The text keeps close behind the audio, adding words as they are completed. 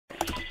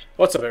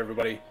What's up,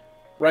 everybody?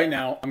 Right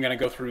now, I'm going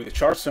to go through the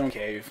Chargestone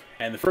cave,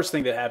 and the first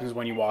thing that happens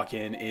when you walk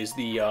in is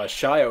the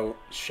Shadow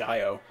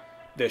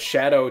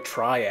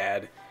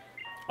Triad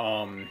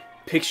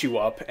picks you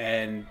up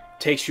and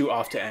takes you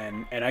off to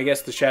N, and I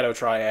guess the Shadow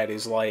Triad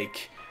is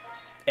like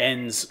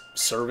N's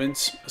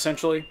servants,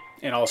 essentially,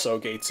 and also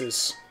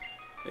Gates's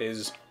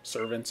is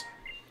servants.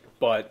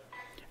 But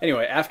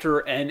anyway,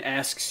 after N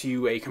asks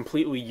you a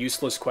completely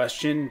useless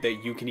question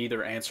that you can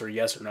either answer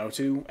yes or no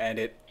to, and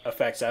it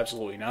affects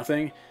absolutely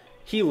nothing,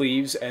 he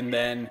leaves, and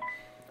then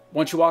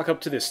once you walk up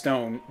to this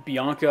stone,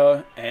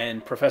 Bianca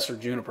and Professor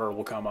Juniper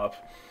will come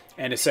up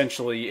and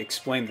essentially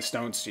explain the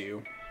stones to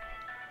you.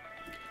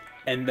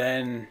 And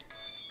then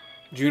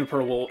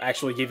Juniper will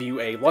actually give you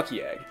a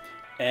lucky egg.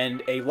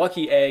 And a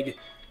lucky egg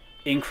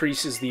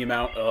increases the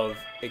amount of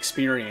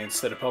experience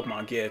that a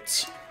Pokemon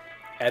gets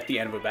at the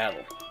end of a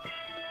battle.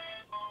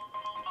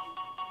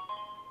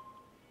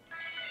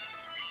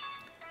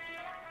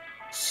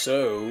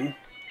 So,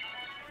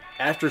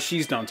 after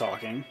she's done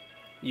talking,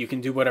 you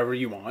can do whatever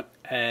you want,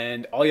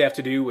 and all you have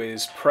to do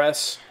is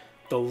press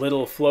the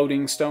little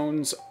floating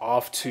stones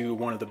off to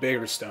one of the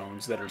bigger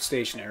stones that are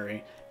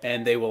stationary,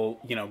 and they will,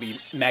 be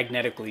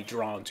magnetically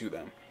drawn to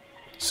them.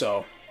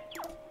 So,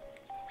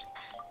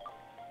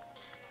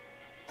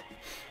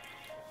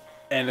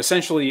 and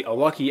essentially a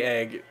lucky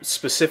egg,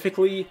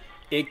 specifically,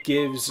 it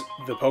gives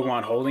the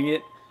Pokemon holding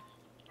it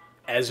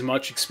as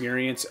much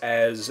experience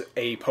as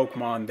a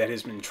Pokemon that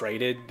has been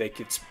traded that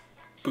gets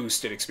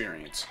boosted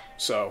experience.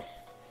 So,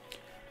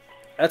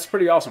 that's a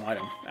pretty awesome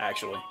item,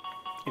 actually.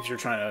 If you're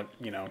trying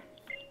to,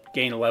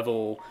 gain a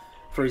level,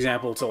 for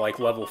example, to like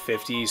level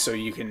 50 so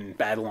you can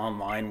battle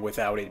online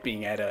without it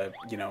being at a,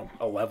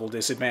 a level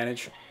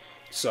disadvantage.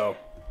 So,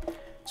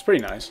 it's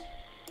pretty nice.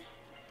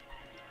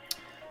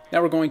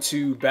 Now we're going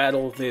to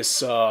battle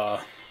this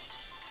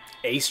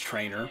Ace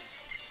Trainer.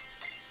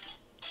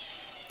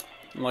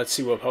 Let's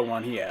see what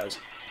Pokemon he has.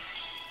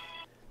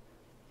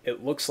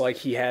 It looks like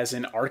he has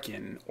an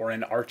Arkin, or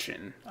an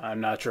Archon.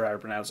 I'm not sure how to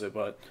pronounce it,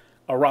 but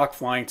a rock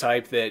flying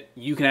type that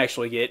you can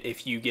actually get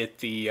if you get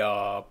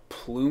the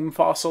Plume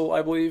fossil,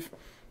 I believe,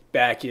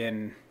 back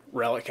in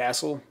Relic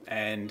Castle,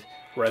 and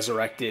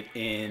resurrect it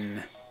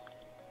in,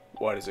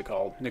 what is it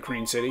called?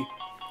 Nakreen City.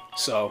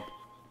 So,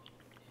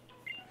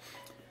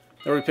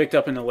 there we picked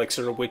up an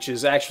elixir, which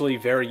is actually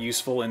very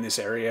useful in this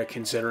area,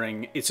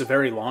 considering it's a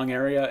very long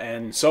area,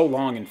 and so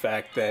long, in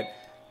fact, that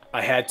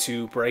I had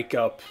to break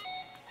up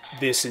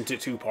this into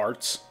two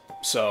parts.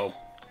 So,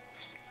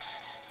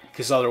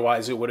 because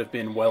otherwise it would have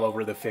been well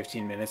over the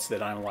 15 minutes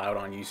that I'm allowed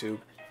on YouTube.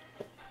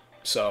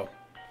 So,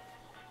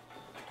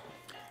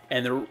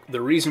 and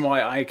the reason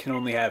why I can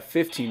only have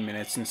 15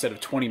 minutes instead of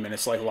 20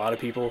 minutes like a lot of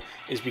people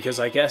is because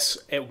I guess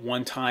at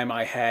one time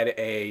I had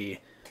a,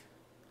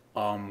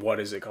 what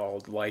is it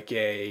called? Not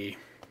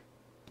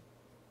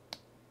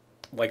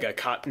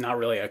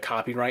really a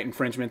copyright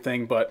infringement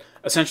thing, but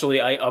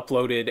essentially I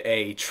uploaded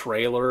a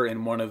trailer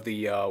in one of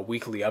the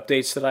weekly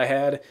updates that I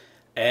had,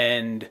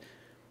 and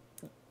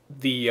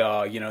the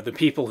the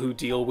people who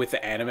deal with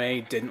the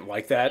anime didn't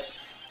like that,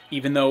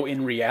 even though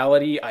in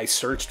reality I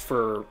searched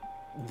for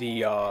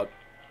the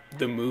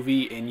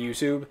movie in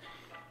YouTube,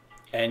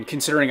 and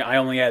considering I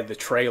only had the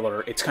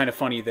trailer, it's kind of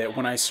funny that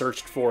when I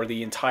searched for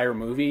the entire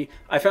movie,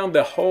 I found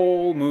the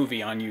whole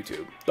movie on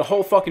YouTube. The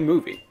whole fucking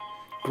movie.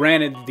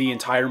 Granted, the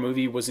entire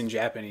movie was in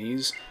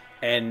Japanese,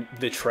 and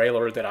the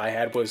trailer that I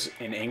had was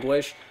in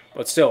English,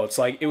 but still, it's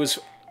like, it was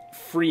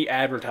free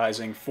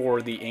advertising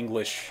for the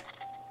English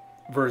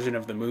version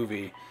of the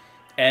movie,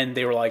 and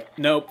they were like,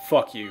 nope,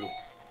 fuck you.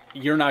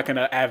 You're not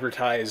gonna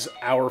advertise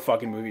our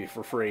fucking movie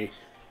for free,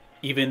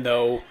 even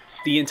though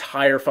the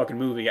entire fucking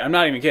movie, I'm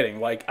not even kidding,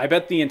 like, I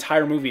bet the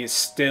entire movie is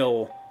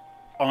still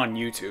on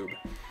YouTube.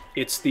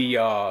 It's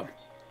the,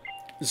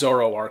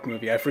 Zoroark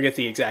movie. I forget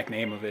the exact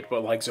name of it,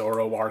 but like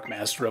Zoroark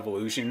Master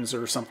Evolutions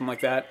or something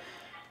like that.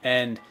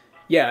 And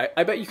yeah,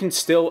 I bet you can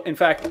still, in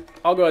fact,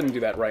 I'll go ahead and do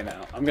that right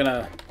now. I'm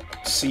gonna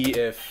see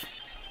if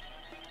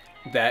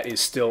that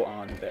is still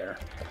on there.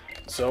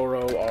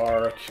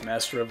 Zoroark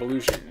Master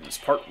Evolutions,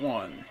 Part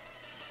 1.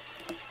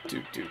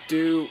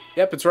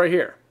 Yep, it's right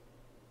here.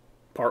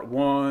 Part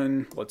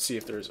 1. Let's see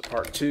if there's a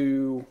Part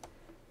 2.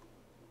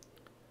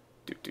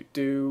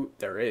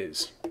 There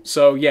is.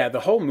 So yeah,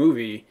 the whole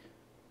movie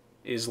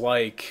is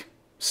like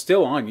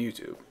still on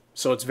YouTube.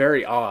 So it's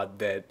very odd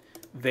that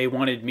they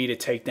wanted me to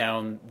take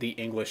down the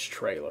English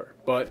trailer.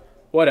 But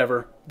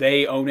whatever.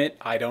 They own it.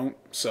 I don't.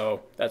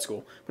 So that's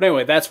cool. But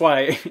anyway, that's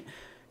why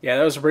yeah,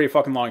 that was a pretty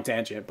fucking long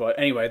tangent. But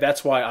anyway,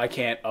 that's why I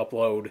can't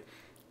upload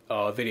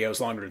videos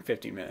longer than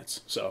 15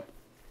 minutes. So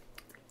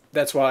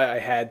that's why I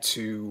had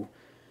to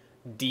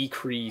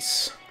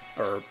decrease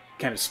or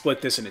kind of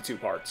split this into two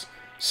parts.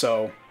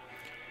 So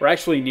we're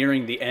actually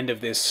nearing the end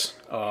of this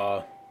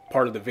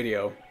part of the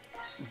video,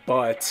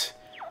 but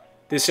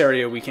this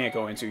area we can't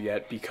go into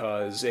yet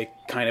because it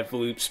kind of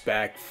loops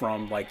back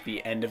from like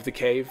the end of the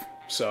cave.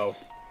 So,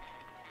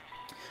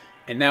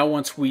 and now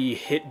once we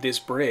hit this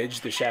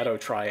bridge, the Shadow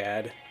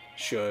Triad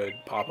should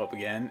pop up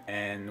again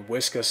and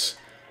whisk us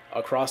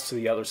across to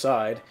the other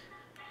side.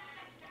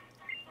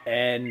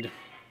 And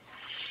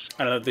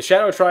I don't know, the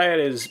Shadow Triad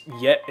is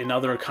yet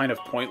another kind of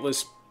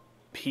pointless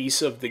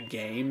piece of the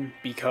game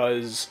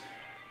because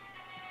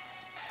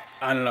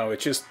I don't know,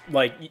 it's just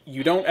like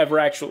you don't ever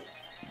actually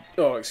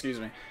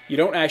you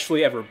don't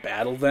actually ever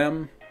battle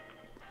them.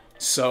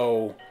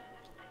 So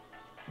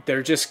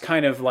they're just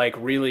kind of like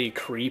really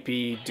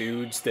creepy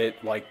dudes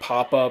that like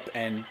pop up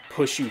and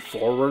push you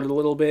forward a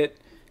little bit,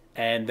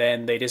 and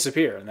then they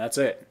disappear, and that's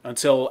it.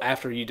 Until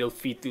after you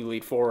defeat the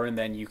Elite Four, and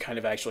then you kind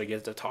of actually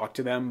get to talk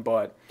to them.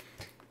 But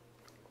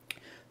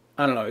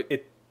I don't know,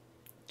 it's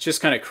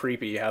just kind of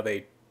creepy how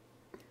they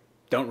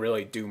don't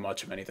really do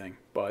much of anything.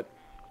 But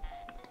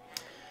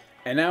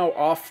and now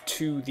off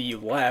to the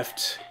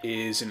left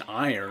is an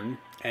iron,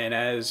 and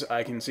as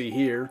I can see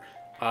here,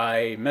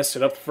 I messed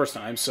it up the first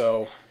time,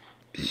 so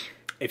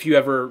if you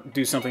ever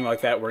do something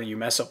like that where you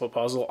mess up a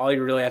puzzle, all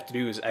you really have to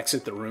do is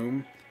exit the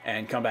room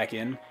and come back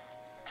in.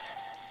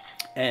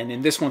 And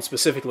in this one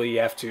specifically, you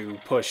have to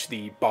push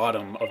the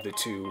bottom of the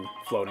two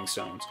floating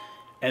stones,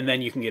 and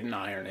then you can get an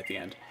iron at the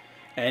end.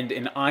 And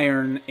an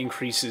iron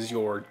increases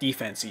your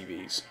defense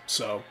EVs,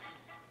 so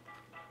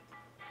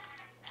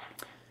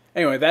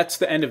anyway, that's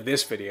the end of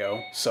this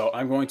video, so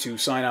I'm going to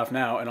sign off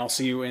now, and I'll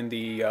see you in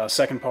the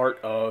second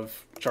part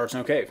of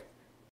Chargestone Cave.